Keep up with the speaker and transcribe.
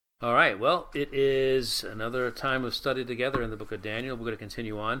All right, well, it is another time of study together in the book of Daniel. We're going to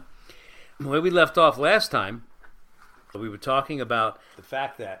continue on. Where we left off last time, we were talking about the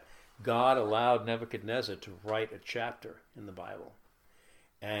fact that God allowed Nebuchadnezzar to write a chapter in the Bible.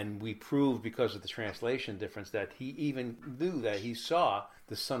 And we proved, because of the translation difference, that he even knew that he saw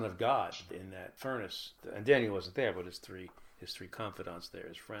the Son of God in that furnace. And Daniel wasn't there, but his three confidants there,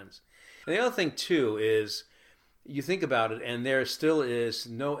 his friends. And the other thing, too, is you think about it, and there still is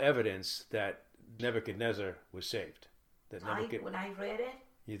no evidence that Nebuchadnezzar was saved. When I read it,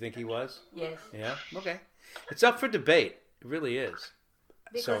 you think he was? yes. Yeah? Okay. It's up for debate. It really is.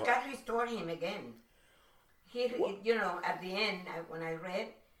 Because God restored him again. He, at the end, when I read,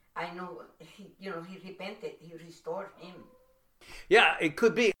 I know, he repented. He restored him. Yeah, it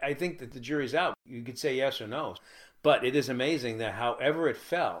could be. I think that the jury's out. You could say yes or no. But it is amazing that however it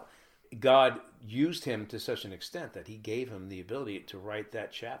fell, God used him to such an extent that he gave him the ability to write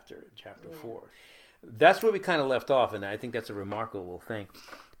that chapter 4. That's where we kind of left off, and I think that's a remarkable thing.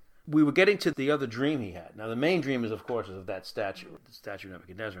 We were getting to the other dream he had. Now, the main dream is, of course, of that statue, the statue of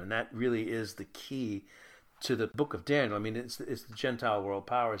Nebuchadnezzar, and that really is the key to the book of Daniel. I mean, it's the Gentile world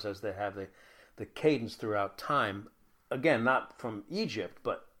powers as they have the cadence throughout time. Again, not from Egypt,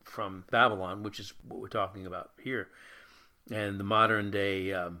 but from Babylon, which is what we're talking about here, and the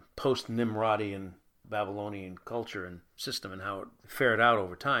modern-day post-Nimrodian Babylonian culture and system, and how it fared out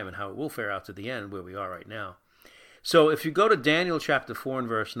over time, and how it will fare out to the end, where we are right now. So if you go to Daniel chapter 4 and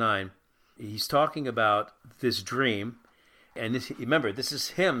verse 9, he's talking about this dream, and remember, this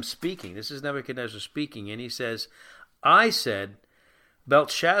is him speaking. This is Nebuchadnezzar speaking, and he says, I said,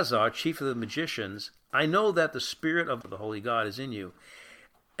 Belshazzar, chief of the magicians, I know that the spirit of the holy God is in you,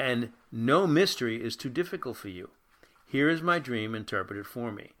 and no mystery is too difficult for you. Here is my dream interpreted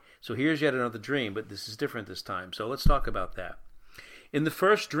for me. So here's yet another dream, but this is different this time. So let's talk about that. In the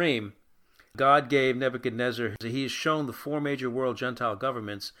first dream, God gave Nebuchadnezzar, he has shown the 4 major world Gentile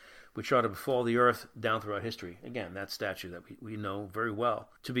governments which are to befall the earth down throughout history. Again, that statue that we know very well.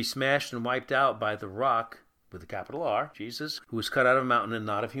 To be smashed and wiped out by the rock, with a capital R, Jesus, who was cut out of a mountain and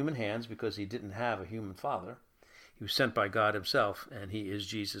not of human hands because he didn't have a human father. He was sent by God himself, and he is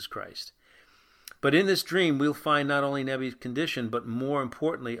Jesus Christ. But in this dream, we'll find not only Nebu's condition, but more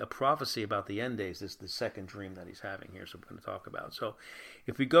importantly, a prophecy about the end days. This is the second dream that he's having here, so we're going to talk about. So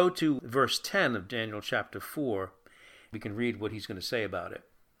if we go to verse 10 of Daniel chapter 4, we can read what he's going to say about it.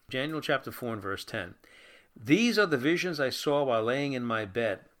 Daniel chapter 4 and verse 10. These are the visions I saw while laying in my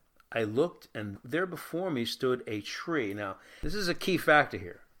bed. I looked, and there before me stood a tree. Now, this is a key factor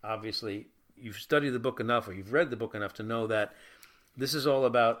here. Obviously, you've studied the book enough, or you've read the book enough to know that this is all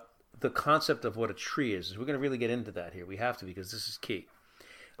about the concept of what a tree is. We're going to really get into that here. We have to, because this is key.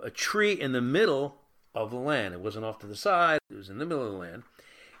 A tree in the middle of the land. It wasn't off to the side. It was in the middle of the land.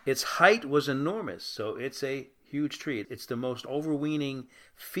 Its height was enormous, so it's a huge tree. It's the most overweening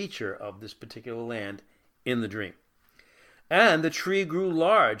feature of this particular land in the dream. And the tree grew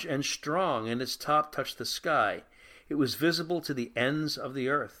large and strong, and its top touched the sky. It was visible to the ends of the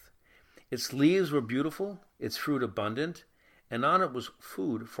earth. Its leaves were beautiful, its fruit abundant, and on it was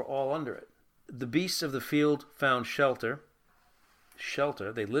food for all under it. The beasts of the field found shelter,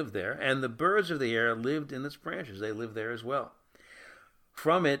 they lived there, and the birds of the air lived in its branches. They lived there as well.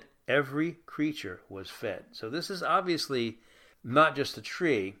 From it, every creature was fed. So this is obviously not just a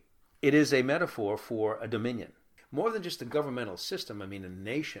tree. It is a metaphor for a dominion. More than just a governmental system, I mean a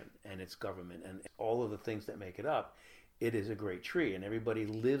nation and its government and all of the things that make it up. It is a great tree, and everybody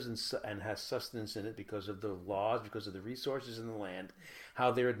lives and has sustenance in it because of the laws, because of the resources in the land, how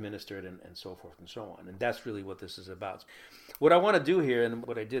they're administered, and so forth and so on. And that's really what this is about. What I want to do here, and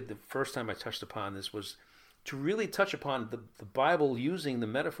what I did the first time I touched upon this, was to really touch upon the Bible using the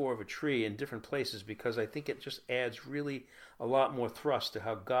metaphor of a tree in different places, because I think it just adds really a lot more thrust to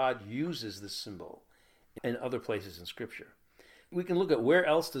how God uses this symbol in other places in Scripture. We can look at where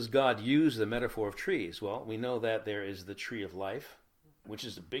else does God use the metaphor of trees. Well, we know that there is the tree of life, which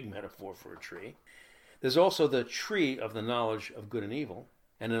is a big metaphor for a tree. There's also the tree of the knowledge of good and evil.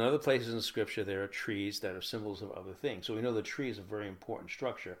 And in other places in Scripture, there are trees that are symbols of other things. So we know the tree is a very important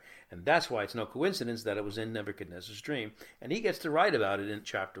structure. And that's why it's no coincidence that it was in Nebuchadnezzar's dream. And he gets to write about it in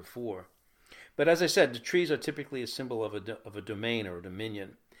chapter 4. But as I said, the trees are typically a symbol of a domain or a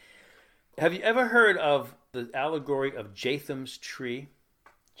dominion. Have you ever heard of the allegory of Jatham's tree?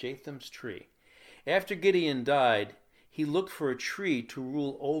 Jatham's tree. After Gideon died, he looked for a tree to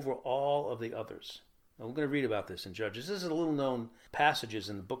rule over all of the others. Now, we're going to read about this in Judges. This is a little known passages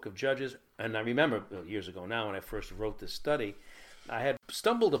in the book of Judges. And I remember years ago now when I first wrote this study, I had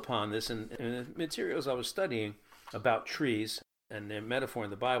stumbled upon this in the materials I was studying about trees. and their metaphor in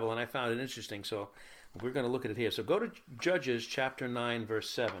the Bible, and I found it interesting, so we're going to look at it here. So go to Judges chapter 9, verse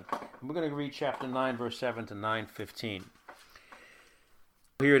 7. And we're going to read chapter 9, verse 7 to 9:15.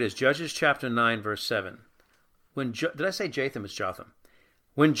 Here it is, Judges chapter 9, verse 7. Did I say Jatham? It's Jotham.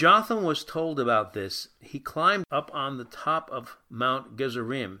 When Jotham was told about this, he climbed up on the top of Mount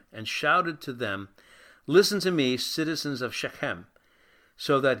Gezerim and shouted to them, "Listen to me, citizens of Shechem,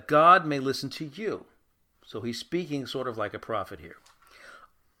 so that God may listen to you." So he's speaking sort of like a prophet here.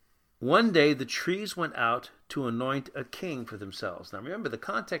 One day the trees went out to anoint a king for themselves. Now remember, the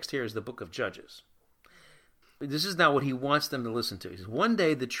context here is the book of Judges. This is now what he wants them to listen to. He says, one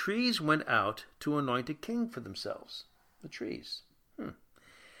day the trees went out to anoint a king for themselves. The trees.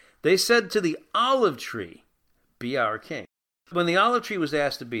 They said to the olive tree, "Be our king." When the olive tree was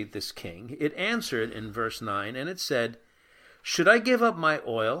asked to be this king, it answered in verse 9, and it said, "Should I give up my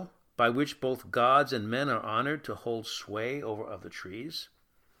oil, by which both gods and men are honored, to hold sway over other trees?"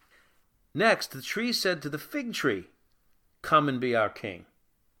 Next, the tree said to the fig tree, "Come and be our king."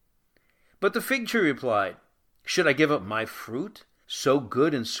 But the fig tree replied, "Should I give up my fruit, so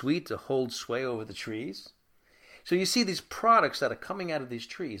good and sweet, to hold sway over the trees?" So you see these products that are coming out of these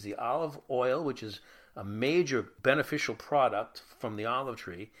trees, the olive oil, which is a major beneficial product from the olive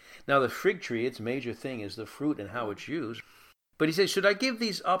tree. Now the fig tree, its major thing is the fruit and how it's used. But he says, "Should I give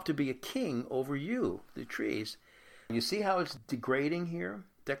these up to be a king over you," the trees? You see how it's degrading here,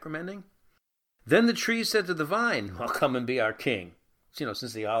 decrementing? Then the tree said to the vine, "Well, come and be our king." Since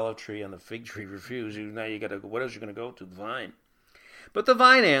the olive tree and the fig tree refuse, now you got to, what else are you going to go to? The vine. But the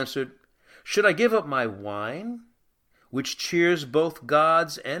vine answered, "Should I give up my wine, which cheers both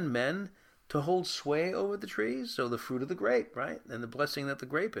gods and men, to hold sway over the trees?" So the fruit of the grape, right? And the blessing that the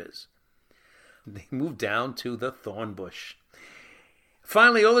grape is. They moved down to the thorn bush.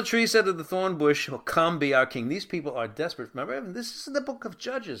 Finally, all the trees said to the thorn bush, "Well, come be our king." These people are desperate. Remember, this is in the book of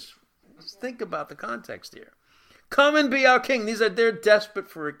Judges. Just think about the context here. Come and be our king. They're desperate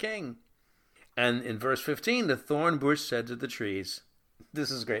for a king. And in verse 15, the thorn bush said to the trees,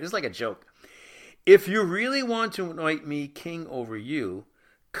 this is great. It's like a joke. "If you really want to anoint me king over you,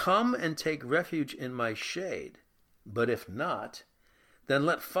 come and take refuge in my shade. But if not, then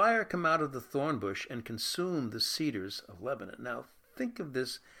let fire come out of the thorn bush and consume the cedars of Lebanon." Now, think of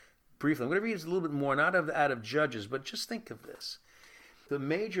this briefly. I'm going to read this a little bit more, not out of Judges, but just think of this. The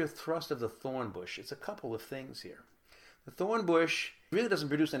major thrust of the thorn bush, it's a couple of things here. The thorn bush really doesn't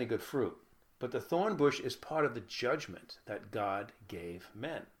produce any good fruit, but the thorn bush is part of the judgment that God gave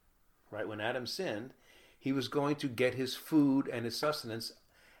men. Right? When Adam sinned, he was going to get his food and his sustenance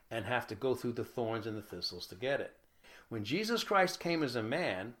and have to go through the thorns and the thistles to get it. When Jesus Christ came as a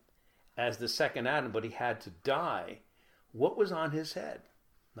man, as the second Adam, but he had to die, what was on his head?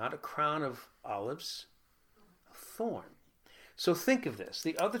 Not a crown of olives, a thorn. So think of this.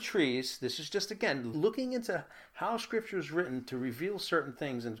 The other trees, this is just, again, looking into how Scripture is written to reveal certain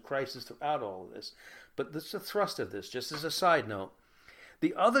things in Christ is throughout all of this. But this is the thrust of this, just as a side note.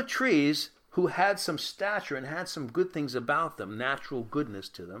 The other trees who had some stature and had some good things about them, natural goodness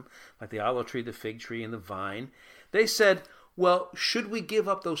to them, like the olive tree, the fig tree, and the vine, they said, well, should we give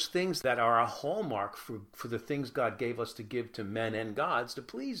up those things that are a hallmark for the things God gave us to give to men and gods to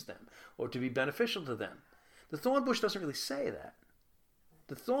please them or to be beneficial to them? The thorn bush doesn't really say that.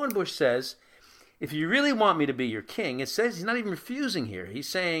 The thorn bush says, if you really want me to be your king, it says he's not even refusing here. He's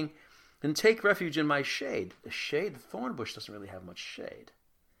saying, then take refuge in my shade. The shade, the thorn bush doesn't really have much shade.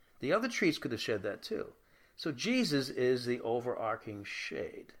 The other trees could have shed that too. So Jesus is the overarching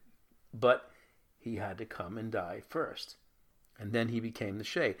shade. But he had to come and die first. And then he became the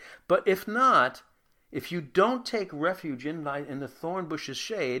shade. But if not, if you don't take refuge in the thorn bush's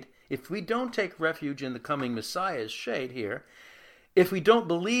shade, if we don't take refuge in the coming Messiah's shade here, if we don't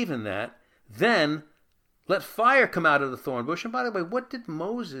believe in that, then let fire come out of the thorn bush. And by the way, what did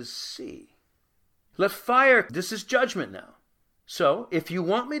Moses see? Let fire, this is judgment now. So, if you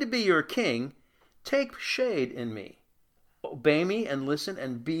want me to be your king, take shade in me. Obey me and listen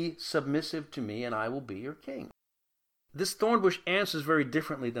and be submissive to me, and I will be your king. This thorn bush answers very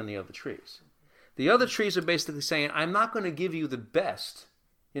differently than the other trees. The other trees are basically saying, I'm not going to give you the best.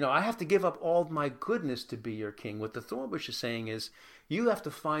 I have to give up all my goodness to be your king. What the thorn bush is saying is, you have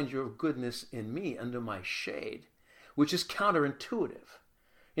to find your goodness in me under my shade, which is counterintuitive.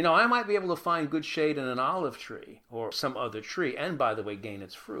 I might be able to find good shade in an olive tree or some other tree, and by the way, gain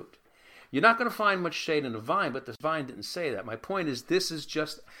its fruit. You're not going to find much shade in a vine, but the vine didn't say that. My point is, this is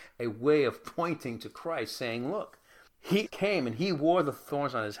just a way of pointing to Christ, saying, look, he came and he wore the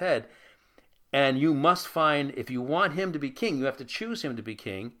thorns on his head, and you must find, if you want him to be king, you have to choose him to be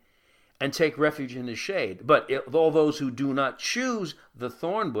king, and take refuge in his shade. But all those who do not choose the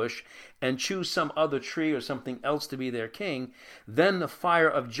thorn bush and choose some other tree or something else to be their king, then the fire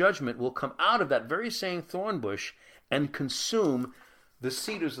of judgment will come out of that very same thorn bush and consume the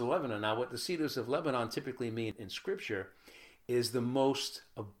cedars of Lebanon. Now, what the cedars of Lebanon typically mean in Scripture is the most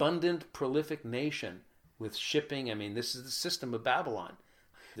abundant, prolific nation with shipping. I mean, this is the system of Babylon.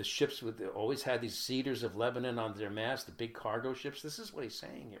 The ships always had these cedars of Lebanon on their masts, the big cargo ships. This is what he's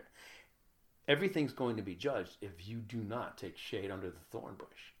saying here. Everything's going to be judged if you do not take shade under the thorn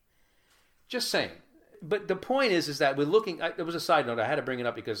bush. Just saying. But the point is that we're looking, there was a side note, I had to bring it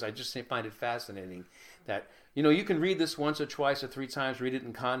up because I just find it fascinating that, you can read this once or twice or three times, read it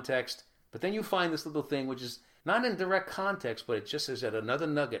in context, but then you find this little thing which is not in direct context, but it just is at another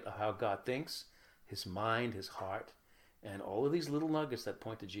nugget of how God thinks, his mind, his heart, and all of these little nuggets that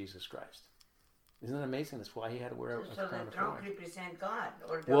point to Jesus Christ. Isn't that amazing? That's why he had to wear a crown of thorns. So the thorn represent God?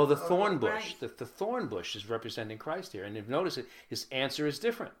 The thorn bush. The thorn bush is representing Christ here. And if you notice it, his answer is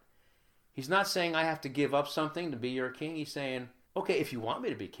different. He's not saying, I have to give up something to be your king. He's saying, okay, if you want me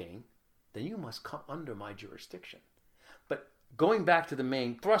to be king, then you must come under my jurisdiction. But going back to the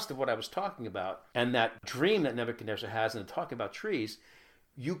main thrust of what I was talking about, and that dream that Nebuchadnezzar has, and talking about trees,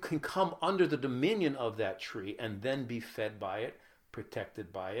 you can come under the dominion of that tree and then be fed by it,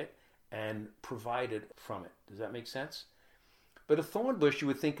 protected by it, and provided from it. Does that make sense? But a thorn bush you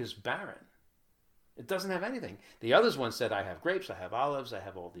would think is barren. It doesn't have anything. The others one said, I have grapes, I have olives, I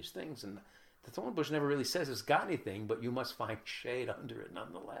have all these things. And the thorn bush never really says it's got anything, but you must find shade under it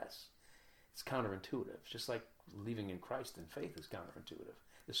nonetheless. It's counterintuitive. Just like believing in Christ and faith is counterintuitive,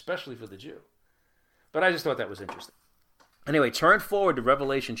 especially for the Jew. But I just thought that was interesting. Anyway, turn forward to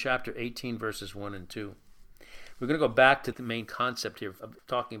Revelation chapter 18, verses 1 and 2. We're going to go back to the main concept here of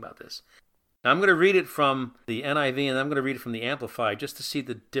talking about this. Now, I'm going to read it from the NIV and I'm going to read it from the Amplified just to see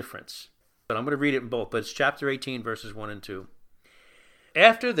the difference. But I'm going to read it in both. But it's chapter 18, verses 1 and 2.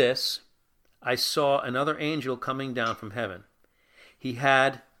 After this, I saw another angel coming down from heaven. He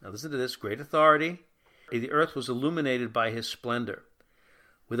had, now listen to this, great authority. The earth was illuminated by his splendor.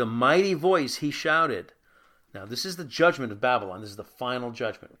 With a mighty voice he shouted. Now, this is the judgment of Babylon. This is the final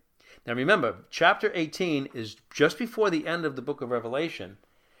judgment. Now, remember, chapter 18 is just before the end of the book of Revelation.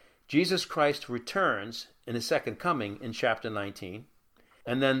 Jesus Christ returns in his second coming in chapter 19.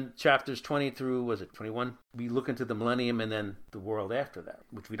 And then chapters 20 through, 21? We look into the millennium and then the world after that,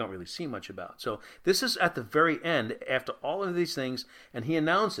 which we don't really see much about. So this is at the very end, after all of these things, and he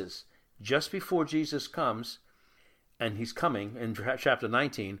announces, just before Jesus comes, and he's coming in chapter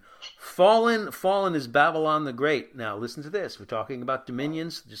 19, fallen is Babylon the Great. Now listen to this. We're talking about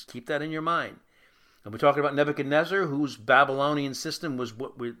dominions. Just keep that in your mind. And we're talking about Nebuchadnezzar, whose Babylonian system was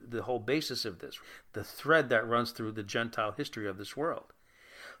the whole basis of this, the thread that runs through the Gentile history of this world.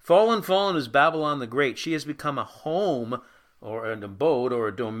 Fallen is Babylon the Great. She has become a home or an abode or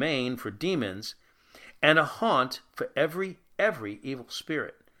a domain for demons and a haunt for every evil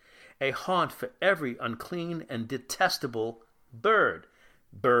spirit. A haunt for every unclean and detestable bird.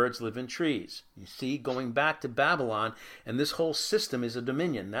 Birds live in trees. You see, going back to Babylon, and this whole system is a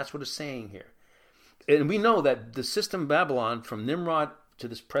dominion. That's what it's saying here. And we know that the system of Babylon, from Nimrod to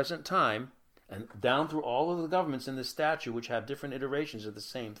this present time, and down through all of the governments in this statue, which have different iterations of the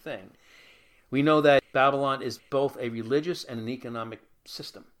same thing, we know that Babylon is both a religious and an economic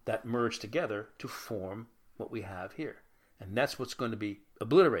system that merge together to form what we have here. And that's what's going to be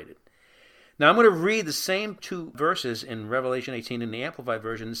obliterated. Now I'm going to read the same two verses in Revelation 18 in the Amplified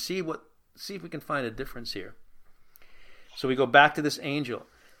Version and see if we can find a difference here. So we go back to this angel.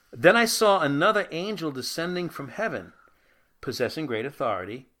 Then I saw another angel descending from heaven, possessing great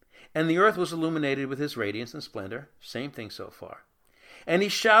authority, and the earth was illuminated with his radiance and splendor. Same thing so far. And he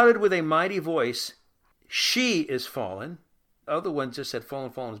shouted with a mighty voice, she is fallen. The other one just said,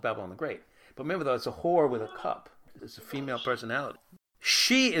 fallen is Babylon the Great. But remember though, it's a whore with a cup. It's a female personality.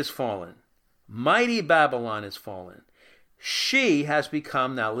 She is fallen. Mighty Babylon is fallen. She has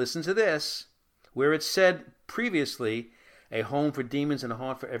become, now listen to this, where it said previously, a home for demons and a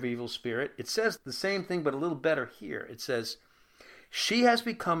haunt for every evil spirit. It says the same thing, but a little better here. It says, she has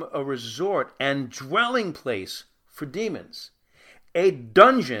become a resort and dwelling place for demons, a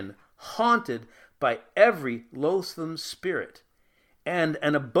dungeon haunted by every loathsome spirit, and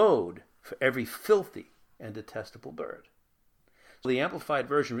an abode for every filthy and detestable bird. The Amplified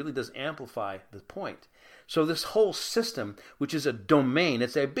Version really does amplify the point. So this whole system, which is a domain,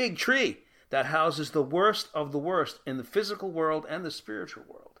 it's a big tree that houses the worst of the worst in the physical world and the spiritual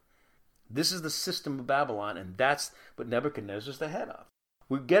world. This is the system of Babylon, and that's what Nebuchadnezzar is the head of.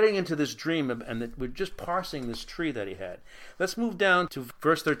 we're getting into this dream, and we're just parsing this tree that he had. Let's move down to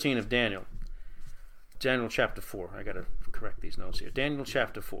verse 13 of Daniel. Daniel chapter 4. I got to correct these notes here. Daniel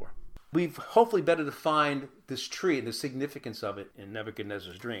chapter 4. We've hopefully better defined this tree, the significance of it in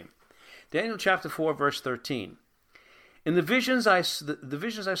Nebuchadnezzar's dream. Daniel chapter 4, verse 13. In the visions I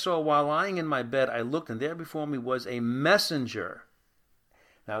saw while lying in my bed, I looked, and there before me was a messenger.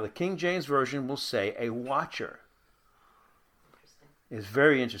 Now, the King James Version will say a watcher. It's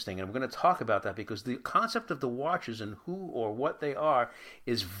very interesting, and I'm going to talk about that because the concept of the watchers and who or what they are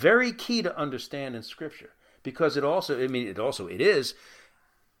is very key to understand in Scripture. Because it is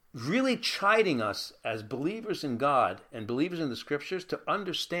really chiding us as believers in God and believers in the Scriptures to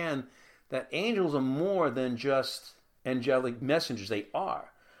understand that angels are more than just angelic messengers. They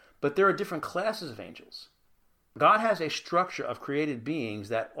are. But there are different classes of angels. God has a structure of created beings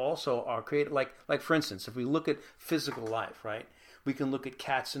that also are created, like for instance, if we look at physical life, right? We can look at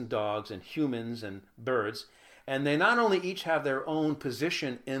cats and dogs and humans and birds, and they not only each have their own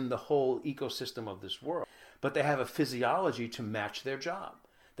position in the whole ecosystem of this world, but they have a physiology to match their job.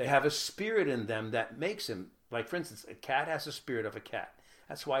 They have a spirit in them that makes them, like for instance, a cat has a spirit of a cat.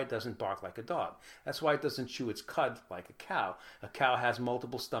 That's why it doesn't bark like a dog. That's why it doesn't chew its cud like a cow. A cow has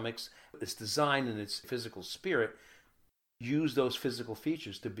multiple stomachs. Its design and its physical spirit use those physical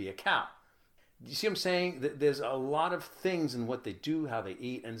features to be a cow. You see what I'm saying? There's a lot of things in what they do, how they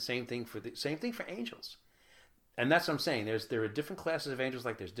eat, and the same thing for angels. And that's what I'm saying. There are different classes of angels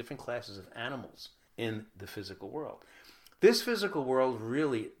like there's different classes of animals in the physical world. This physical world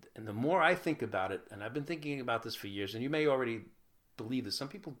really, and the more I think about it, and I've been thinking about this for years, and you may already believe this. Some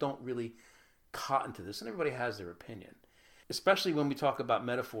people don't really cotton to this, and everybody has their opinion, especially when we talk about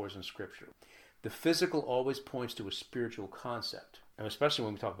metaphors in Scripture. The physical always points to a spiritual concept, and especially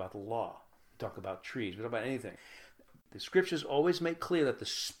when we talk about the law, we talk about trees, we talk about anything. The Scriptures always make clear that the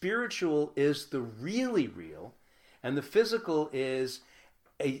spiritual is the really real, and the physical is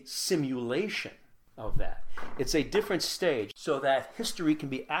a simulation of that. It's a different stage so that history can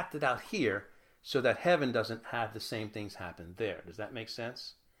be acted out here so that heaven doesn't have the same things happen there. Does that make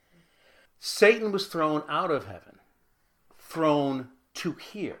sense? Satan was thrown out of heaven, thrown to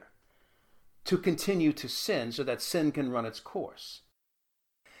here, to continue to sin so that sin can run its course.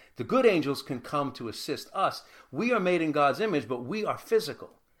 The good angels can come to assist us. We are made in God's image, but we are physical.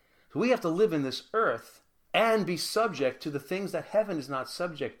 So we have to live in this earth and be subject to the things that heaven is not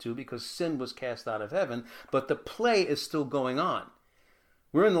subject to because sin was cast out of heaven, but the play is still going on.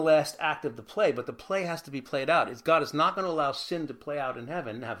 We're in the last act of the play, but the play has to be played out. God is not going to allow sin to play out in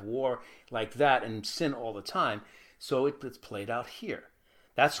heaven and have war like that and sin all the time. So it's played out here.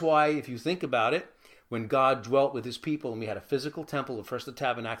 That's why, if you think about it, when God dwelt with his people and we had a physical temple, first the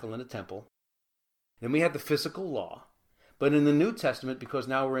tabernacle and the temple, then we had the physical law. But in the New Testament, because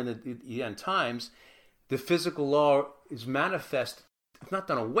now we're in the end times, the physical law is manifest. It's not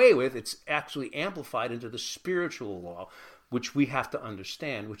done away with. It's actually amplified into the spiritual law, which we have to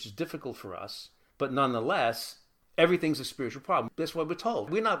understand, which is difficult for us. But nonetheless, everything's a spiritual problem. That's what we're told.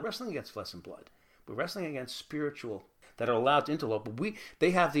 We're not wrestling against flesh and blood. We're wrestling against spiritual that are allowed to interlope. But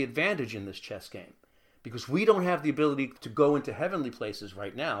they have the advantage in this chess game because we don't have the ability to go into heavenly places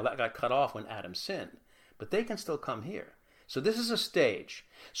right now. That got cut off when Adam sinned. But they can still come here. So this is a stage.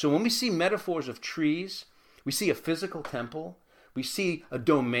 So when we see metaphors of trees, we see a physical temple, we see a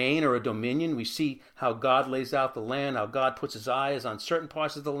domain or a dominion. We see how God lays out the land, how God puts his eyes on certain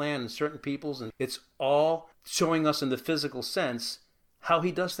parts of the land and certain peoples. And it's all showing us in the physical sense how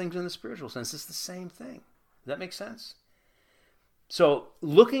he does things in the spiritual sense. It's the same thing. Does that make sense? So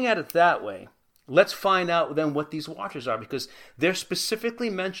looking at it that way, let's find out then what these watchers are, because they're specifically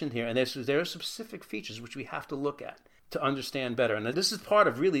mentioned here. And there are specific features which we have to look at to understand better. And this is part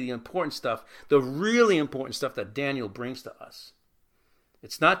of really the important stuff, the really important stuff that Daniel brings to us.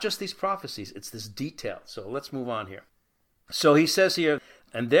 It's not just these prophecies, it's this detail. So let's move on here. So he says here,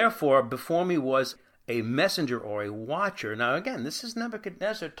 and therefore before me was a messenger or a watcher. Now again, this is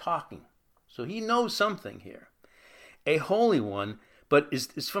Nebuchadnezzar talking. So he knows something here. A holy one, but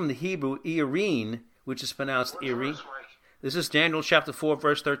is from the Hebrew Irene, which is pronounced Iri. This is Daniel chapter 4,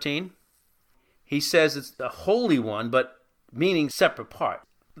 verse 13. He says it's the holy one, but meaning separate part.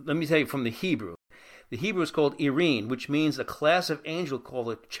 Let me tell you from the Hebrew. The Hebrew is called Irene, which means a class of angel called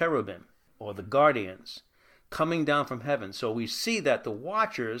the cherubim, or the guardians, coming down from heaven. So we see that the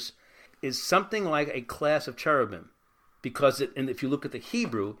watchers is something like a class of cherubim, because and if you look at the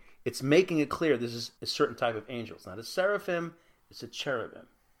Hebrew, it's making it clear this is a certain type of angel. It's not a seraphim, it's a cherubim.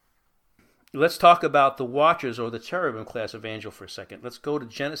 Let's talk about the watchers or the cherubim class of angel for a second. Let's go to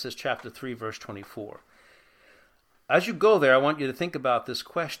Genesis chapter 3, verse 24. as you go there, I want you to think about this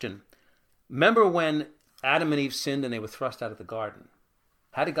question. Remember when Adam and Eve sinned and they were thrust out of the garden?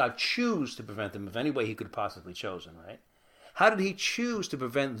 How did God choose to prevent them of any way he could have possibly chosen, right? How did he choose to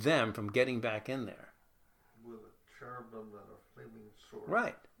prevent them from getting back in there? With a cherubim and a flaming sword.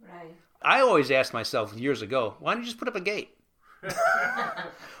 Right. Right. I always asked myself years ago, why don't you just put up a gate?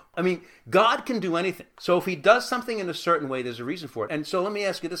 I mean, God can do anything. So if he does something in a certain way, there's a reason for it. And so let me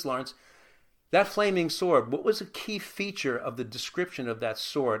ask you this, Lawrence. That flaming sword, what was a key feature of the description of that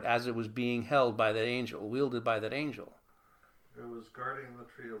sword as it was being held by that angel, wielded by that angel? It was guarding the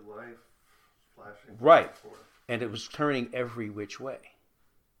tree of life, flashing Right. back and forth. And it was turning every which way.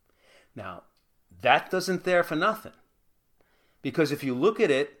 Now, that doesn't there for nothing. Because if you look at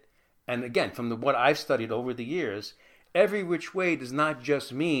it, and again, from what I've studied over the years, every which way does not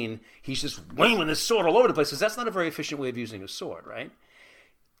just mean he's just waving his sword all over the place, because that's not a very efficient way of using a sword, right?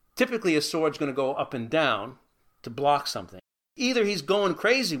 Typically, a sword's going to go up and down to block something. Either he's going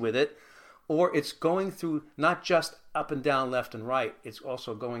crazy with it, or it's going through not just up and down, left and right, it's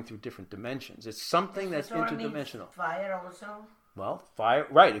also going through different dimensions. It's something that's interdimensional. Fire also? Well, fire,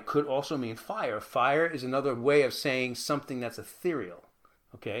 right, it could also mean fire. Fire is another way of saying something that's ethereal,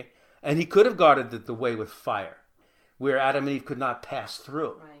 okay? And he could have guarded the way with fire, where Adam and Eve could not pass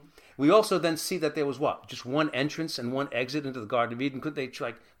through. Right. We also then see that there was what? Just one entrance and one exit into the Garden of Eden. Could they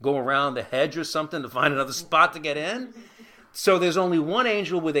go around the hedge or something to find another spot to get in? So there's only one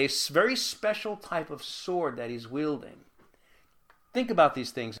angel with a very special type of sword that he's wielding. Think about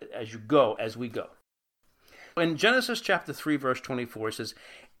these things as we go. In Genesis chapter 3, verse 24, it says,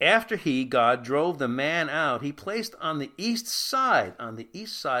 after God drove the man out, he placed on the east side of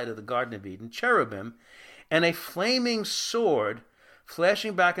the Garden of Eden, cherubim, and a flaming sword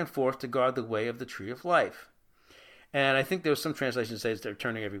flashing back and forth to guard the way of the tree of life. And I think there was some translation that says they're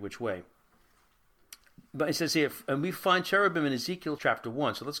turning every which way. But it says here, and we find cherubim in Ezekiel chapter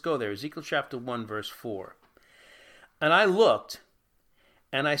 1. So let's go there. Ezekiel chapter 1, verse 4. And I looked,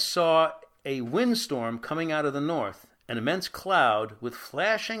 and I saw a windstorm coming out of the north, an immense cloud with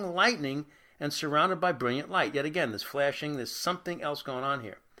flashing lightning and surrounded by brilliant light. Yet again, this flashing, there's something else going on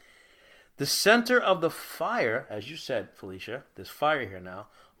here. The center of the fire, as you said, Felicia, this fire here now,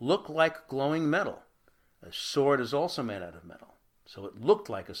 looked like glowing metal. A sword is also made out of metal. So it looked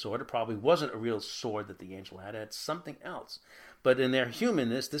like a sword. It probably wasn't a real sword that the angel had. It had something else. But in their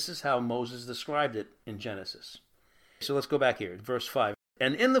humanness, this is how Moses described it in Genesis. So let's go back here, verse 5.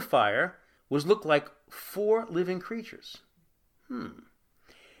 And in the fire looked like 4 living creatures.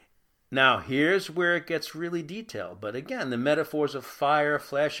 Now, here's where it gets really detailed. But again, the metaphors of fire,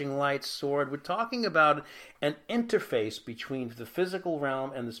 flashing light, sword, we're talking about an interface between the physical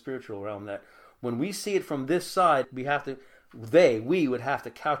realm and the spiritual realm, that when we see it from this side, we would have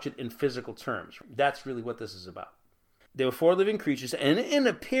to couch it in physical terms. That's really what this is about. There were 4 living creatures, and in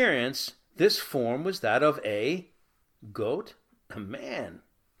appearance, this form was that of a goat, a man.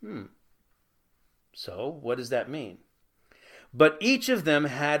 So, what does that mean? But each of them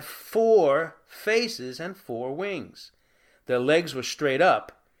had 4 faces and 4 wings. Their legs were straight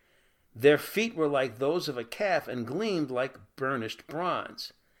up. Their feet were like those of a calf and gleamed like burnished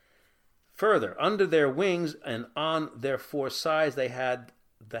bronze. Further, under their wings and on their 4 sides, they had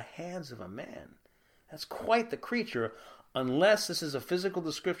the hands of a man. That's quite the creature, unless this is a physical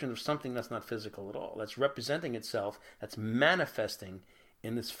description of something that's not physical at all. That's representing itself, that's manifesting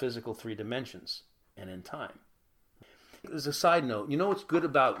in this physical 3 dimensions and in time. As a side note, you know what's good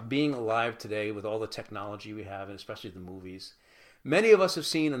about being alive today with all the technology we have, and especially the movies? Many of us have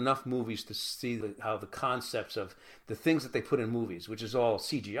seen enough movies to see how the concepts of the things that they put in movies, which is all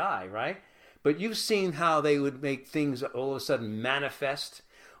CGI, right? But you've seen how they would make things all of a sudden manifest,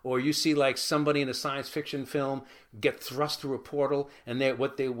 or you see like somebody in a science fiction film get thrust through a portal, and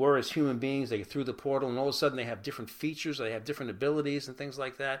what they were as human beings, they get through the portal, and all of a sudden they have different features, or they have different abilities and things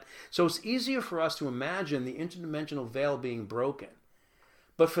like that. So it's easier for us to imagine the interdimensional veil being broken.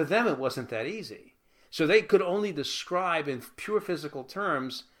 But for them, it wasn't that easy. So they could only describe in pure physical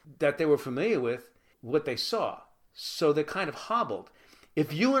terms that they were familiar with what they saw. So they're kind of hobbled.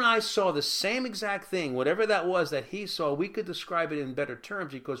 If you and I saw the same exact thing, whatever that was that he saw, we could describe it in better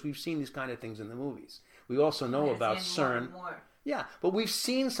terms because we've seen these kind of things in the movies. We also know about CERN. More. Yeah, but we've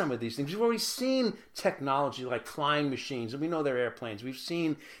seen some of these things. We've already seen technology like flying machines, and we know they're airplanes. We've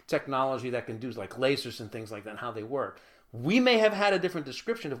seen technology that can do like lasers and things like that and how they work. We may have had a different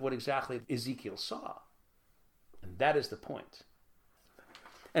description of what exactly Ezekiel saw. And that is the point.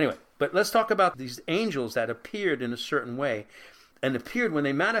 Anyway, but let's talk about these angels that appeared in a certain way. and appeared, when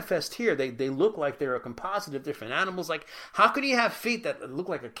they manifest here, they look like they're a composite of different animals. Like, how could you have feet that look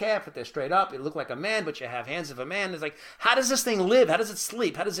like a calf, but they're straight up? It look like a man, but you have hands of a man. It's like, how does this thing live? How does it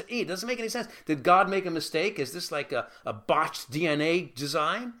sleep? How does it eat? It doesn't make any sense. Did God make a mistake? Is this like a botched DNA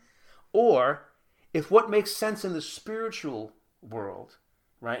design? Or, if what makes sense in the spiritual world,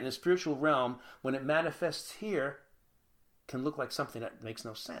 right, in the spiritual realm, when it manifests here, can look like something that makes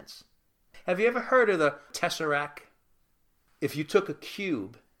no sense. Have you ever heard of the Tesseract? If you took a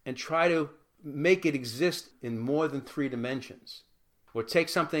cube and try to make it exist in more than 3 dimensions, or take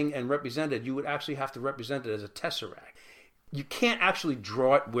something and represent it, you would actually have to represent it as a tesseract. You can't actually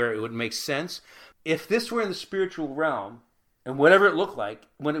draw it where it would make sense. If this were in the spiritual realm, and whatever it looked like,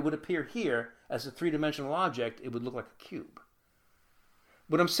 when it would appear here as a 3-dimensional object, it would look like a cube.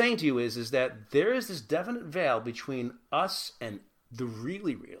 What I'm saying to you is that there is this definite veil between us and the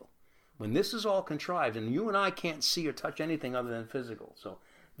really real. When this is all contrived, and you and I can't see or touch anything other than physical. So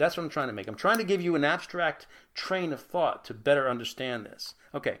that's what I'm trying to make. I'm trying to give you an abstract train of thought to better understand this.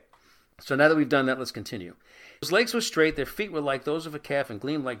 Okay, so now that we've done that, let's continue. His legs were straight, their feet were like those of a calf and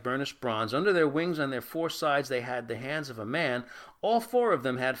gleamed like burnished bronze. Under their wings on their 4 sides they had the hands of a man. All 4 of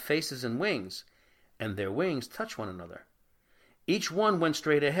them had faces and wings, and their wings touched one another. Each one went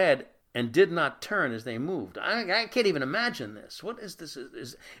straight ahead, and did not turn as they moved. I can't even imagine this. What is this?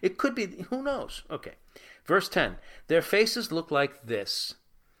 It could be, who knows? Okay. Verse 10. Their faces look like this.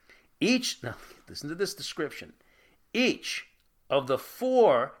 Now, listen to this description. Each of the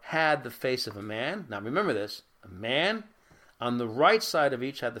 4 had the face of a man. Now, remember this. A man. On the right side of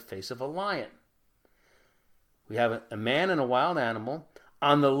each had the face of a lion. We have a man and a wild animal.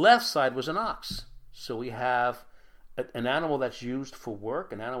 On the left side was an ox. So we have an animal that's used for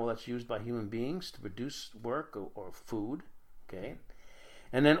work, an animal that's used by human beings to produce work or food, okay?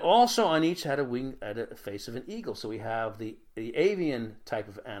 And then also on each had a face of an eagle. So we have the avian type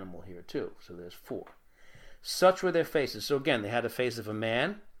of animal here too. So there's 4. Such were their faces. So again, they had a face of a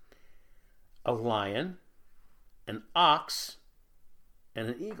man, a lion, an ox, and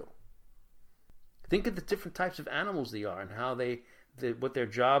an eagle. Think of the different types of animals they are and how what their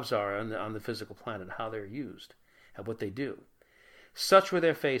jobs are on the physical planet, how they're used, and what they do. Such were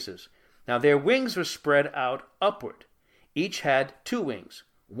their faces. Now their wings were spread out upward. Each had 2 wings,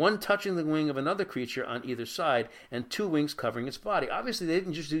 one touching the wing of another creature on either side, and 2 wings covering its body. Obviously, they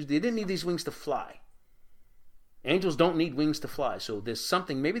didn't need these wings to fly. Angels don't need wings to fly. So there's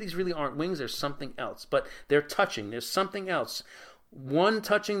something. Maybe these really aren't wings. There's something else. But they're touching. There's something else. One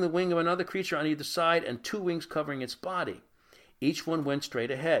touching the wing of another creature on either side, and 2 wings covering its body. Each one went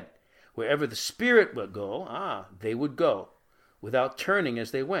straight ahead. Wherever the spirit would go, they would go, without turning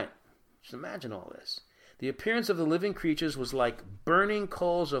as they went. Just imagine all this. The appearance of the living creatures was like burning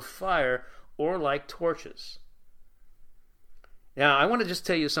coals of fire or like torches. Now, I want to just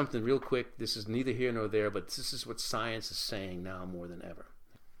tell you something real quick. This is neither here nor there, but this is what science is saying now more than ever.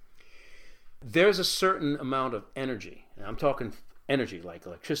 There's a certain amount of energy, and I'm talking energy like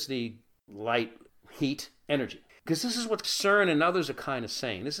electricity, light, heat, energy. Because this is what CERN and others are kind of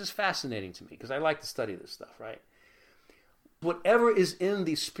saying. This is fascinating to me because I like to study this stuff, right? Whatever is in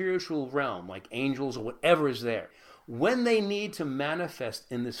the spiritual realm, like angels or whatever is there, when they need to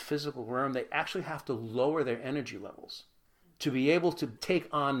manifest in this physical realm, they actually have to lower their energy levels to be able to take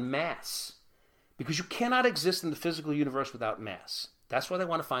on mass. Because you cannot exist in the physical universe without mass. That's why they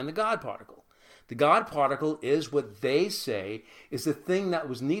want to find the God particle. The God particle is what they say is the thing that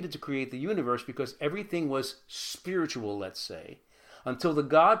was needed to create the universe because everything was spiritual, let's say, until the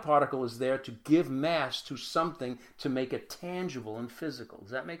God particle is there to give mass to something to make it tangible and physical.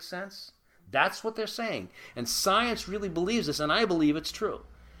 Does that make sense? That's what they're saying. And science really believes this, and I believe it's true.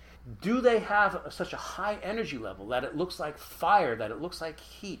 Do they have such a high energy level that it looks like fire, that it looks like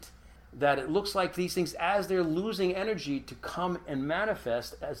heat, that it looks like these things, as they're losing energy to come and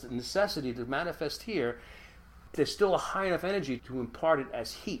manifest as a necessity to manifest here, there's still a high enough energy to impart it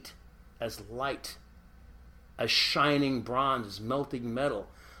as heat, as light, as shining bronze, as melting metal,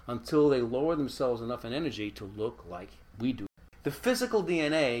 until they lower themselves enough in energy to look like we do. The physical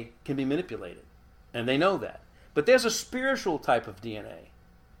DNA can be manipulated, and they know that. But there's a spiritual type of DNA.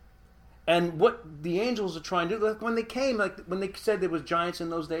 And what the angels are trying to do, like when they came, like when they said there was giants in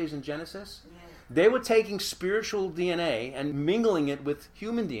those days in Genesis, they were taking spiritual DNA and mingling it with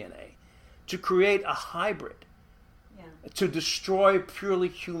human DNA to create a hybrid, to destroy purely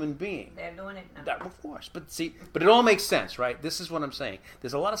human beings. They're doing it now. That, of course. But it all makes sense, right? This is what I'm saying.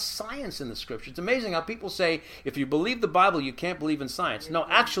 There's a lot of science in the scripture. It's amazing how people say, if you believe the Bible, you can't believe in science. No,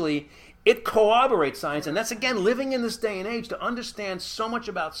 actually, it corroborates science. And that's, again, living in this day and age to understand so much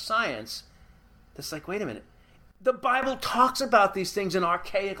about science. That's like, wait a minute. The Bible talks about these things in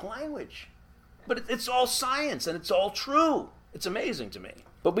archaic language. But it's all science and it's all true. It's amazing to me.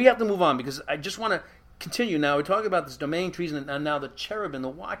 But we have to move on because I just want to continue now. We're talking about this domain trees and now the cherubim, the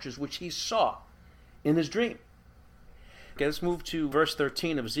watchers, which he saw in his dream. Okay, let's move to verse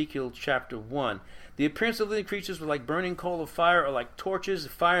 13 of Ezekiel chapter 1. The appearance of living creatures was like burning coal of fire or like torches. The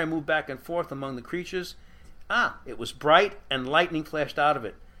fire moved back and forth among the creatures. It was bright and lightning flashed out of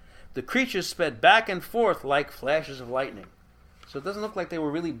it. The creatures sped back and forth like flashes of lightning. So it doesn't look like they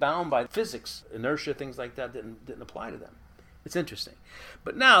were really bound by physics. Inertia, things like that didn't apply to them. It's interesting.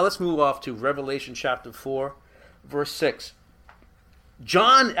 But now let's move off to Revelation chapter 4, verse 6.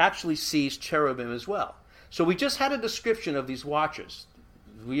 John actually sees cherubim as well. So we just had a description of these watchers.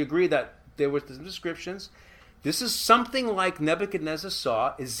 We agree that there were some descriptions. This is something like Nebuchadnezzar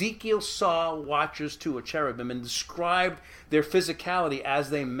saw. Ezekiel saw watchers too, or cherubim, and described their physicality as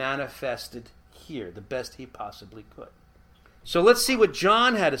they manifested here, the best he possibly could. So let's see what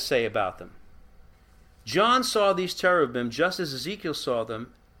John had to say about them. John saw these cherubim just as Ezekiel saw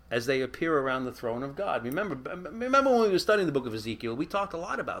them as they appear around the throne of God. Remember when we were studying the book of Ezekiel, we talked a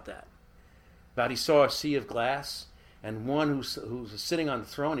lot about that. About he saw a sea of glass, and one who was sitting on the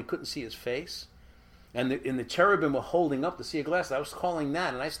throne, he couldn't see his face. And the cherubim were holding up the sea of glass. I was calling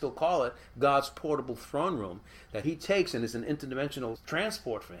that, and I still call it, God's portable throne room, that he takes and is an interdimensional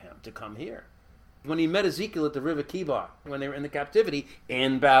transport for him to come here. When he met Ezekiel at the river Kibar, when they were in the captivity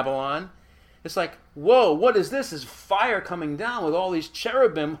in Babylon, it's like, whoa, what is this? There's fire coming down with all these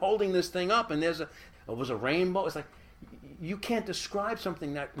cherubim holding this thing up, and it was a rainbow. It's like, you can't describe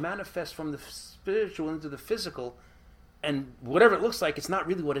something that manifests from the spiritual into the physical, and whatever it looks like, it's not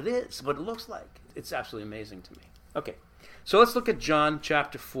really what it is, but it looks like. It's absolutely amazing to me. Okay, so let's look at John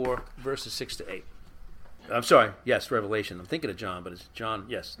chapter 4, verses 6 to 8. I'm sorry, yes, Revelation. I'm thinking of John, but it's John,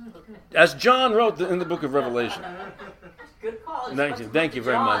 yes. As John wrote in the book of Revelation. Good call. Thank you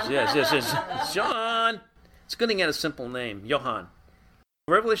very much. Yes. John. It's good to get a simple name, Johann.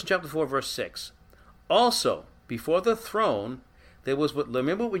 Revelation chapter 4, verse 6. Also, before the throne, there was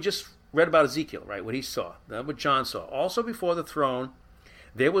remember what we just read about Ezekiel, right? What he saw. That's what John saw. Also before the throne,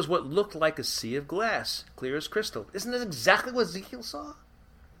 there was what looked like a sea of glass, clear as crystal. Isn't that exactly what Ezekiel saw?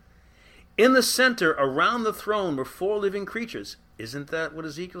 In the center, around the throne, were 4 living creatures. Isn't that what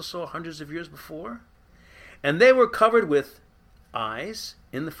Ezekiel saw hundreds of years before? And they were covered with eyes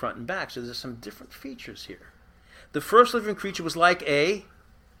in the front and back. So there's some different features here. The first living creature was like a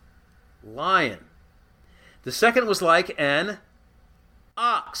lion. The second was like an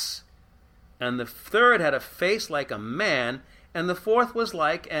ox. And the third had a face like a man. And the fourth was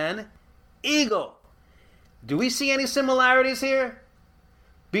like an eagle. Do we see any similarities here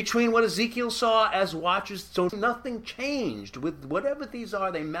between what Ezekiel saw as watchers? So nothing changed. With whatever these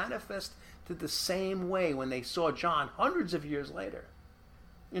are, they manifest the same way when they saw John hundreds of years later.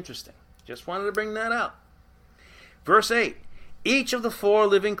 Interesting. Just wanted to bring that out. Verse 8. Each of the 4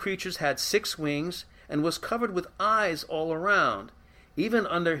 living creatures had 6 wings and was covered with eyes all around, even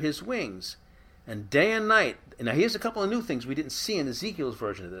under his wings. And day and night. Now here's a couple of new things we didn't see in Ezekiel's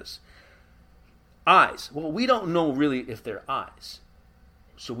version of this. Eyes. Well, we don't know really if they're eyes.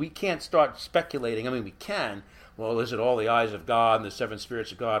 So we can't start speculating. I mean, we can. Well, is it all the eyes of God and the 7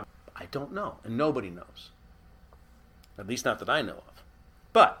 spirits of God? I don't know, and nobody knows. At least not that I know of.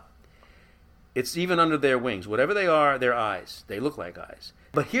 But it's even under their wings. Whatever they are, they're eyes. They look like eyes.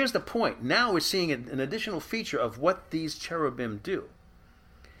 But here's the point. Now we're seeing an additional feature of what these cherubim do.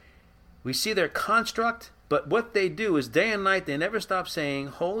 We see their construct, but what they do is day and night they never stop saying,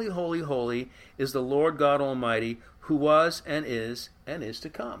 Holy, holy, holy is the Lord God Almighty, who was and is to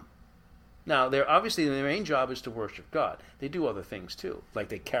come. Now, they're obviously their main job is to worship God. They do other things too, like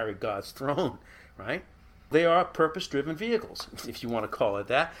they carry God's throne, right? They are purpose-driven vehicles, if you want to call it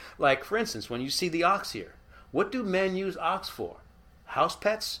that. Like, for instance, when you see the ox here, what do men use ox for? House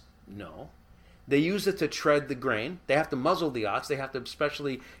pets? No. They use it to tread the grain. They have to muzzle the ox. They have to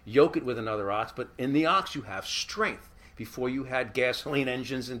especially yoke it with another ox. But in the ox, you have strength. Before you had gasoline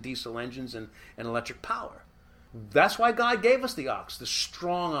engines and diesel engines and electric power. That's why God gave us the ox, the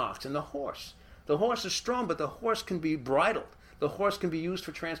strong ox, and the horse. The horse is strong, but the horse can be bridled. The horse can be used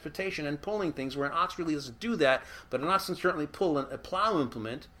for transportation and pulling things, where an ox really doesn't do that, but an ox can certainly pull a plow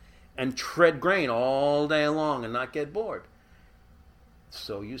implement and tread grain all day long and not get bored.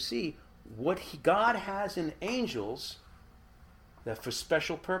 So you see, what God has in angels, that for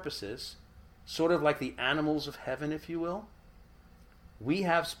special purposes, sort of like the animals of heaven, if you will, we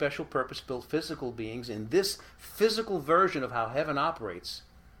have special purpose-built physical beings in this physical version of how heaven operates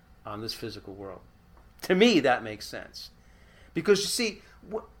on this physical world. To me, that makes sense. Because you see,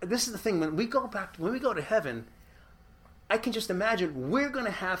 this is the thing, when we go to heaven, I can just imagine we're going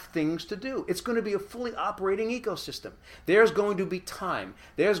to have things to do. It's going to be a fully operating ecosystem. There's going to be time.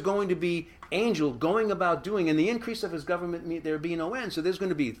 There's going to be angel going about doing, and the increase of his government, there be no end. So there's going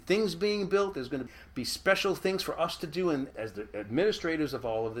to be things being built. There's going to be special things for us to do, and as the administrators of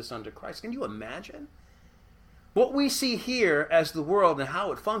all of this under Christ. Can you imagine? What we see here as the world and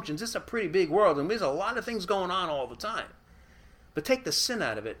how it functions, it's a pretty big world, and there's a lot of things going on all the time. But take the sin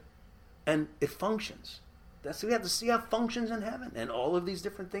out of it, and it functions. We have to see how it functions in heaven, and all of these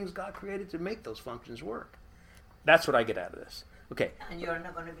different things God created to make those functions work. That's what I get out of this. Okay. And you're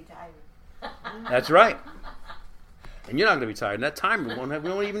not going to be tired. That's right. And you're not going to be tired. And that timer we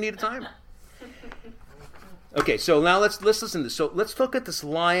won't even need a timer. Okay, so now let's listen to this. So let's look at this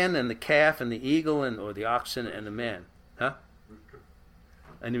lion and the calf and the eagle or the oxen and the man. Huh?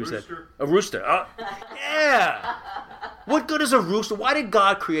 I knew he said a rooster. Oh, yeah. What good is a rooster? Why did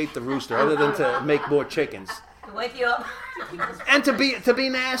God create the rooster other than to make more chickens? To wake you up. And to be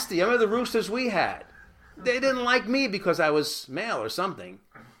nasty. I remember the roosters we had. They didn't like me because I was male or something.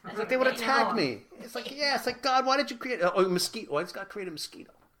 It's like they would attack me. It's like God, why did you create a mosquito? Why does God create a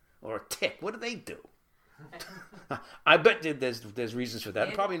mosquito or a tick? What do they do? I bet there's reasons for that.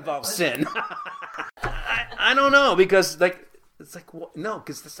 It probably involves sin. I don't know, because it's like no,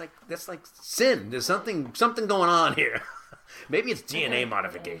 because that's like sin. There's something going on here. Maybe it's DNA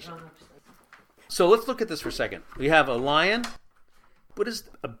modification. So let's look at this for a second. We have a lion. What is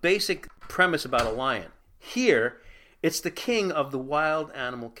a basic premise about a lion? Here, it's the king of the wild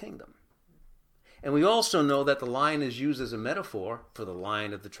animal kingdom. And we also know that the lion is used as a metaphor for the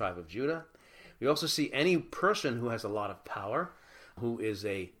Lion of the tribe of Judah. We also see any person who has a lot of power, who is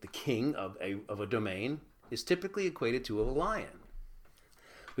the king of a domain, is typically equated to a lion.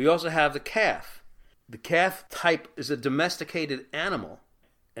 We also have the calf. The calf type is a domesticated animal,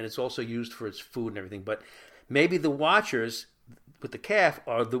 and it's also used for its food and everything. But maybe the watchers with the calf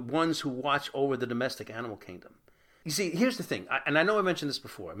are the ones who watch over the domestic animal kingdom. You see, here's the thing, and I know I mentioned this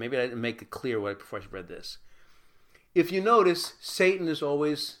before. Maybe I didn't make it clear before I read this. If you notice, Satan is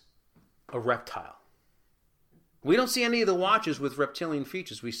always a reptile. We don't see any of the watchers with reptilian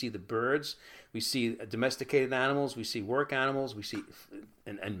features. We see the birds, we see domesticated animals, we see work animals, we see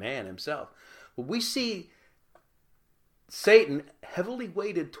and man himself. But we see Satan heavily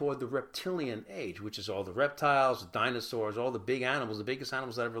weighted toward the reptilian age, which is all the reptiles, the dinosaurs, all the big animals, the biggest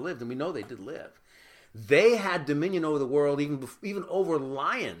animals that ever lived, and we know they did live. They had dominion over the world, even over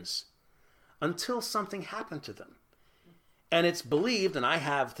lions, until something happened to them. And it's believed, and I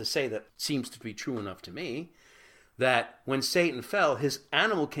have to say that seems to be true enough to me, that when Satan fell, his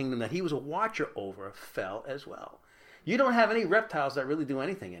animal kingdom that he was a watcher over fell as well. You don't have any reptiles that really do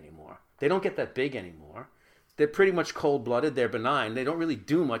anything anymore. They don't get that big anymore. They're pretty much cold-blooded. They're benign. They don't really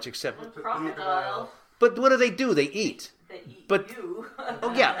do much except... Crocodile. But what do? They eat. They eat but, you.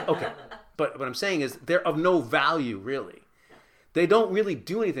 Oh, yeah, okay. But what I'm saying is they're of no value, really. They don't really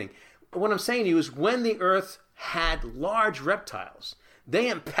do anything. What I'm saying to you is when the earth had large reptiles, they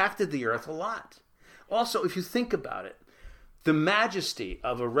impacted the earth a lot. Also, if you think about it, the majesty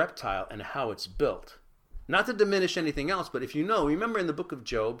of a reptile and how it's built, not to diminish anything else, but if you know, remember in the book of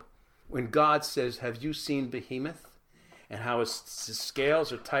Job, when God says, have you seen Behemoth? And how his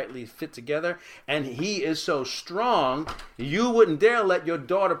scales are tightly fit together, and he is so strong, you wouldn't dare let your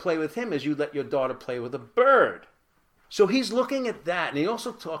daughter play with him as you let your daughter play with a bird. So he's looking at that, and he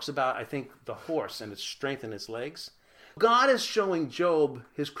also talks about, I think, the horse and its strength in its legs. God is showing Job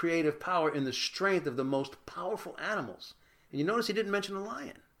his creative power in the strength of the most powerful animals. And you notice he didn't mention a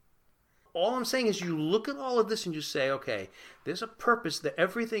lion. All I'm saying is you look at all of this and you say, okay, there's a purpose that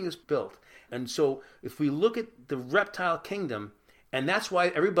everything is built. And so if we look at the reptile kingdom, and that's why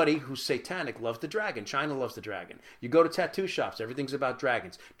everybody who's satanic loves the dragon. China loves the dragon. You go to tattoo shops, everything's about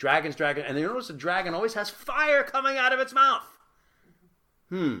dragons. Dragons. And you notice the dragon always has fire coming out of its mouth.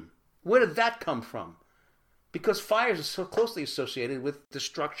 Where did that come from? Because fire is so closely associated with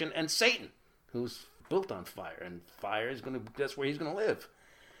destruction and Satan, who's built on fire. And fire that's where he's going to live.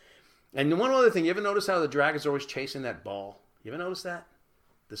 And one other thing, you ever notice how the dragon's always chasing that ball? You ever notice that?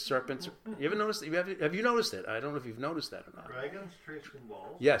 The serpents. You ever noticed? Have you noticed it? I don't know if you've noticed that or not. Dragons chasing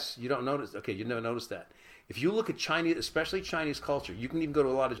balls? Yes, you don't notice. Okay, you never noticed that. If you look at Chinese, especially Chinese culture, you can even go to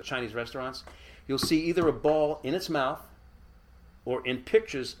a lot of Chinese restaurants, you'll see either a ball in its mouth or in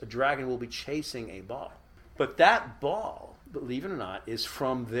pictures, a dragon will be chasing a ball. But that ball, believe it or not, is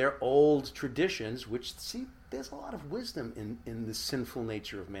from their old traditions, which, see, there's a lot of wisdom in the sinful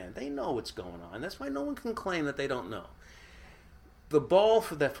nature of man. They know what's going on. That's why no one can claim that they don't know. The ball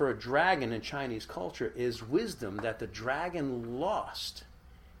for a dragon in Chinese culture is wisdom that the dragon lost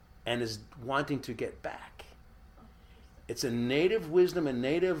and is wanting to get back. It's a native wisdom, a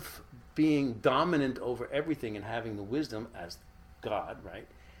native being dominant over everything and having the wisdom as God, right?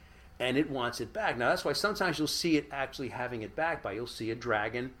 And it wants it back. Now, that's why sometimes you'll see it actually having it back you'll see a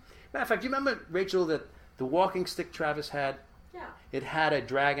dragon. Matter of fact, do you remember, Rachel, that the walking stick Travis had? Yeah. It had a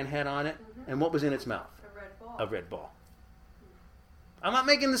dragon head on it. And what was in its mouth? A red ball. A red ball. I'm not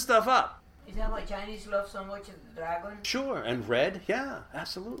making this stuff up. Is that why Chinese love so much of the dragon? Sure, and red, yeah,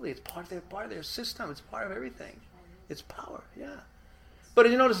 absolutely. It's part of their system. It's part of everything. It's power, yeah. But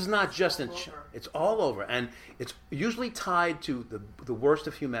you notice it's not just in China. It's all over, and it's usually tied to the worst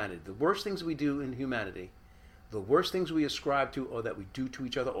of humanity. The worst things we do in humanity, the worst things we ascribe to, or that we do to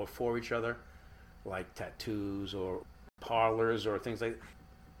each other or for each other, like tattoos or parlors or things like that.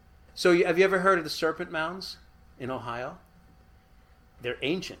 So have you ever heard of the Serpent Mounds in Ohio? They're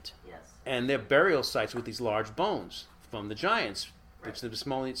ancient. Yes. And they're burial sites with these large bones from the giants, which the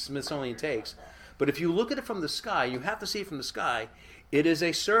Smithsonian takes. But if you look at it from the sky, you have to see it from the sky, it is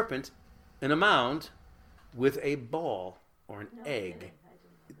a serpent in a mound with a ball or an egg.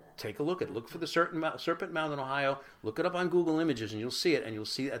 Take a look at it. Look for the Serpent Mound in Ohio. Look it up on Google Images and you'll see it. And you'll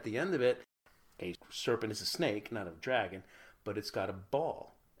see at the end of it, a serpent is a snake, not a dragon, but it's got a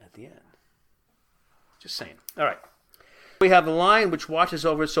ball at the end. Just saying. All right. We have the lion which watches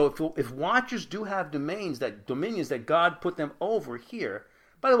over. So if watchers do have dominions that God put them over here.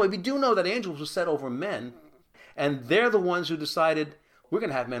 By the way, we do know that angels were set over men, and they're the ones who decided we're going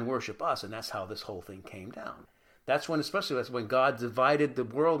to have men worship us, and that's how this whole thing came down. That's when God divided the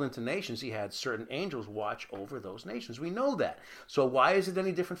world into nations. He had certain angels watch over those nations. We know that. So why is it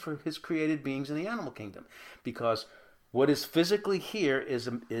any different for his created beings in the animal kingdom? Because what is physically here is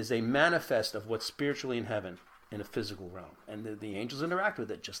a manifest of what's spiritually in heaven, in a physical realm. And the angels interact with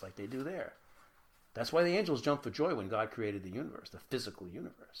it just like they do there. That's why the angels jumped for joy when God created the universe, the physical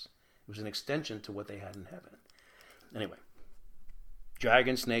universe. It was an extension to what they had in heaven. Anyway,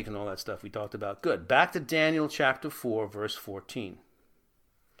 dragon, snake, and all that stuff we talked about. Good. Back to Daniel chapter 4, verse 14.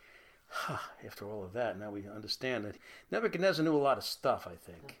 After all of that, now we understand that Nebuchadnezzar knew a lot of stuff, I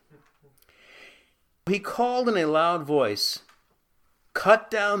think. He called in a loud voice,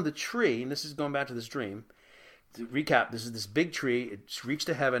 cut down the tree, and this is going back to this dream. To recap, this is this big tree. It's reached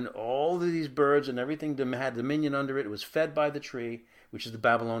to heaven. All of these birds and everything had dominion under it. It was fed by the tree, which is the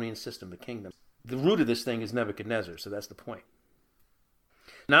Babylonian system, the kingdom. The root of this thing is Nebuchadnezzar, so that's the point.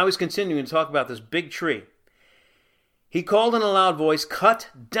 Now he's continuing to talk about this big tree. He called in a loud voice, cut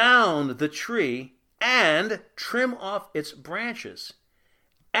down the tree and trim off its branches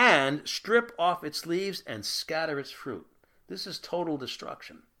and strip off its leaves and scatter its fruit. This is total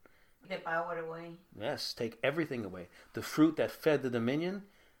destruction. The power away. Yes, take everything away. The fruit that fed the dominion,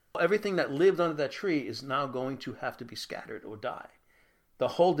 everything that lived under that tree is now going to have to be scattered or die. The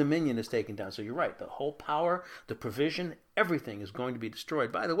whole dominion is taken down. So you're right. The whole power, the provision, everything is going to be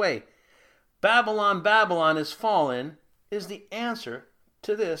destroyed. By the way, Babylon is fallen is the answer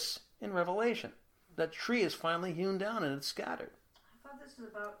to this in Revelation. That tree is finally hewn down and it's scattered. I thought this was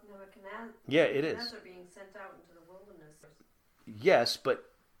about Nebuchadnezzar. Yeah, it is. Nebuchadnezzar being sent out into the wilderness. Yes, but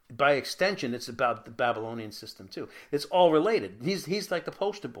by extension, it's about the Babylonian system too. It's all related. He's like the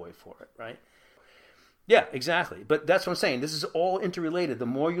poster boy for it, right? Yeah, exactly. But that's what I'm saying. This is all interrelated. The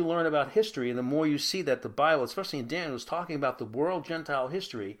more you learn about history and the more you see that the Bible, especially in Daniel, is talking about the world Gentile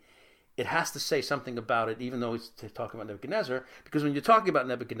history, it has to say something about it, even though it's talking about Nebuchadnezzar. Because when you're talking about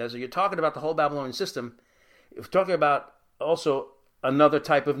Nebuchadnezzar, you're talking about the whole Babylonian system. You're talking about also another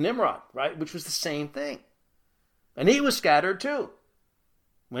type of Nimrod, right? Which was the same thing. And he was scattered too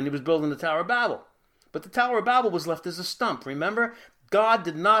when he was building the Tower of Babel. But the Tower of Babel was left as a stump. Remember, God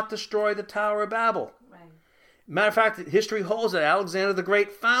did not destroy the Tower of Babel. Right. Matter of fact, history holds that Alexander the Great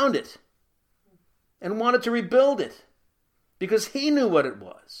found it and wanted to rebuild it because he knew what it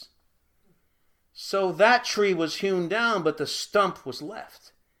was. So that tree was hewn down, but the stump was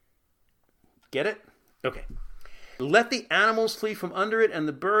left. Get it? Okay. Let the animals flee from under it and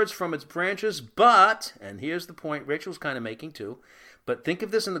the birds from its branches, but, and here's the point Rachel's kind of making too, but think of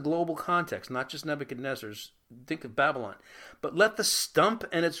this in the global context, not just Nebuchadnezzar's. Think of Babylon. But let the stump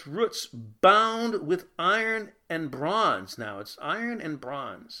and its roots bound with iron and bronze. Now, it's iron and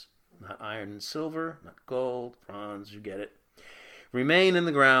bronze. Not iron and silver, not gold, bronze, you get it. Remain in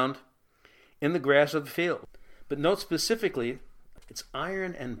the ground, in the grass of the field. But note specifically, it's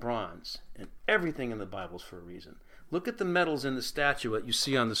iron and bronze. And everything in the Bible is for a reason. Look at the metals in the statue that you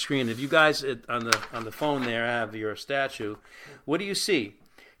see on the screen. If you guys on the phone there have your statue, what do you see?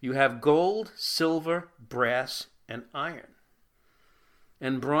 You have gold, silver, brass, and iron.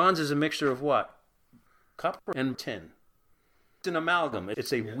 And bronze is a mixture of what? Copper and tin. It's an amalgam.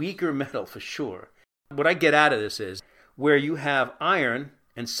 It's a weaker metal for sure. What I get out of this is, Where you have iron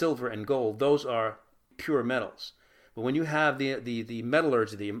and silver and gold, those are pure metals. But when you have the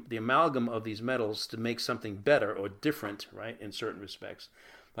metallurgy, the amalgam of these metals to make something better or different, right, in certain respects,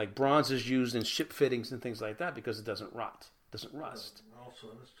 like bronze is used in ship fittings and things like that because it doesn't rot, doesn't rust.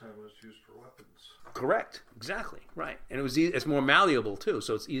 Also, in this time, it was used for weapons. Correct, exactly, right. And it's more malleable too,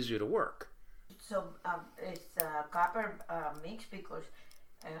 so it's easier to work. So it's copper mix because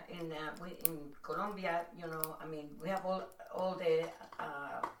in Colombia, I mean, we have all the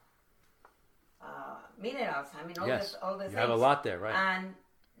minerals. I mean, all the you things. have a lot there, right? And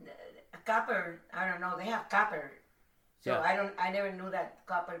copper, I don't know. They have copper, so Yeah. I never knew that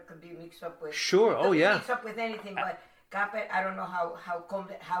copper could be mixed up with. Sure. Oh, could be yeah. Mixed up with anything, but copper, I don't know how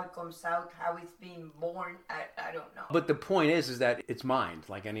it comes out, how it's being born. I don't know. But the point is that it's mined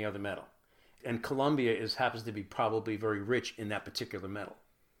like any other metal, and Colombia happens to be probably very rich in that particular metal,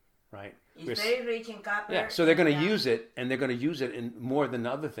 right? It's very rich in copper. Yeah, so they're going to use it, and they're going to use it in more than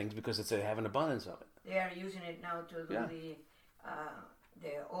other things because they have an abundance of it. They are using it now to do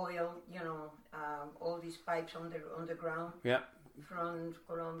the oil, all these pipes underground. Yeah. From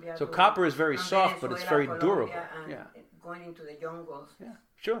Colombia. So copper is very soft, but it's very durable. And going into the jungles. Yeah,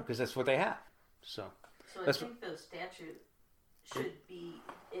 sure, because that's what they have. So I think the statue should be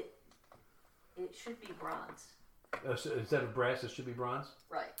it should be bronze. So instead of brass, it should be bronze?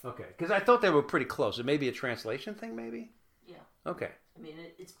 Right. Okay, because I thought they were pretty close. It may be a translation thing, maybe? Yeah. Okay. I mean,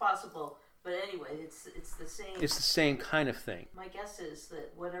 it's possible, but anyway, it's the same. It's the same kind of thing. My guess is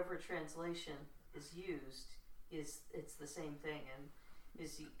that whatever translation is used it's the same thing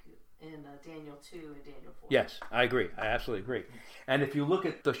in Daniel 2 and Daniel 4. Yes, I agree. I absolutely agree. And if you look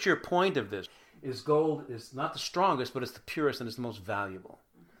at the sheer point of this, is gold is not the strongest, but it's the purest and it's the most valuable.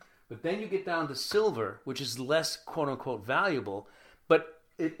 But then you get down to silver, which is less quote-unquote valuable, but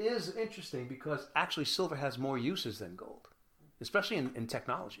it is interesting because actually silver has more uses than gold, especially in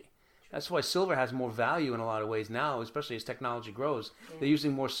technology. That's why silver has more value in a lot of ways now, especially as technology grows. Yeah. They're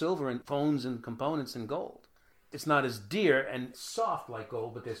using more silver in phones and components than gold. It's not as dear and soft like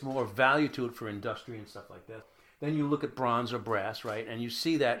gold, but there's more value to it for industry and stuff like that. Then you look at bronze or brass, right? And you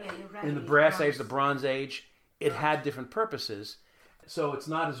see that in the brass age, the Bronze Age, it had different purposes. So it's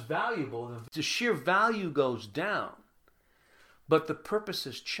not as valuable. The sheer value goes down, but the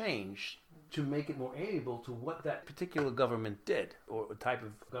purposes change to make it more amiable to what that particular government did or type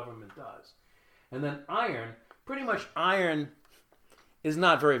of government does. And then iron, pretty much iron is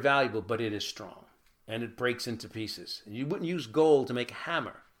not very valuable, but it is strong and it breaks into pieces. You wouldn't use gold to make a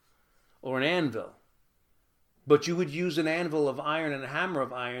hammer or an anvil, but you would use an anvil of iron and a hammer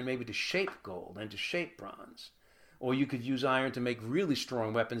of iron maybe to shape gold and to shape bronze. Or you could use iron to make really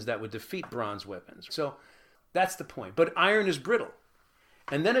strong weapons that would defeat bronze weapons. So that's the point. But iron is brittle.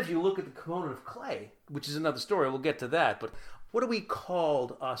 And then if you look at the component of clay, which is another story, we'll get to that. But what are we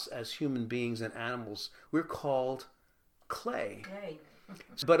called, us as human beings and animals? We're called clay.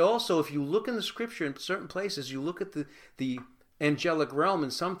 But also, if you look in the scripture in certain places, you look at the angelic realm,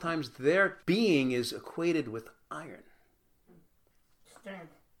 and sometimes their being is equated with iron.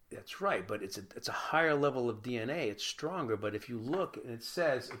 Strength. That's right, but it's a higher level of DNA. It's stronger. But if you look, and it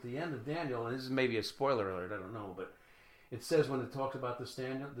says at the end of Daniel, and this is maybe a spoiler alert, I don't know, but it says when it talks about the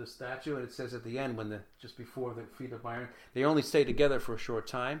statue, and it says at the end just before the feet of iron, they only stay together for a short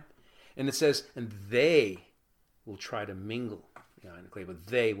time, and it says, and they will try to mingle the iron and clay, but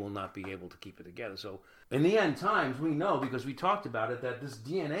they will not be able to keep it together. So in the end times, we know, because we talked about it, that this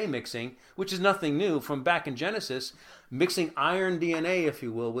DNA mixing, which is nothing new from back in Genesis, mixing iron DNA, if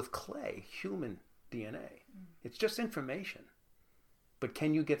you will, with clay, human DNA. It's just information. But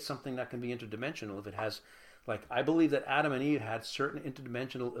can you get something that can be interdimensional if it has, like, I believe that Adam and Eve had certain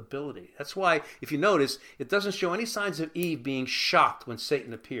interdimensional ability. That's why, if you notice, it doesn't show any signs of Eve being shocked when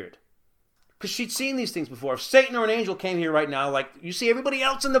Satan appeared. Because she'd seen these things before. If Satan or an angel came here right now, like you see everybody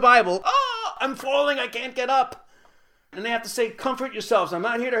else in the Bible, oh, I'm falling, I can't get up. And they have to say, comfort yourselves, I'm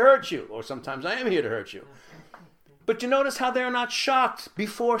not here to hurt you. Or sometimes I am here to hurt you. But you notice how they're not shocked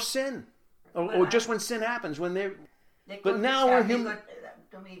before sin. Or just when sin happens. But now we're human.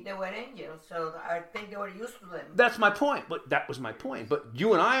 To me, they were angels, so I think they were used to them. That's my point. But that was my point. But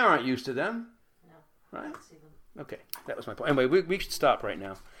you and I aren't used to them. No. Right? Okay, that was my point. Anyway, we should stop right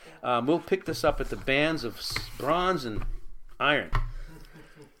now. We'll pick this up at the bands of bronze and iron.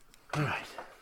 All right.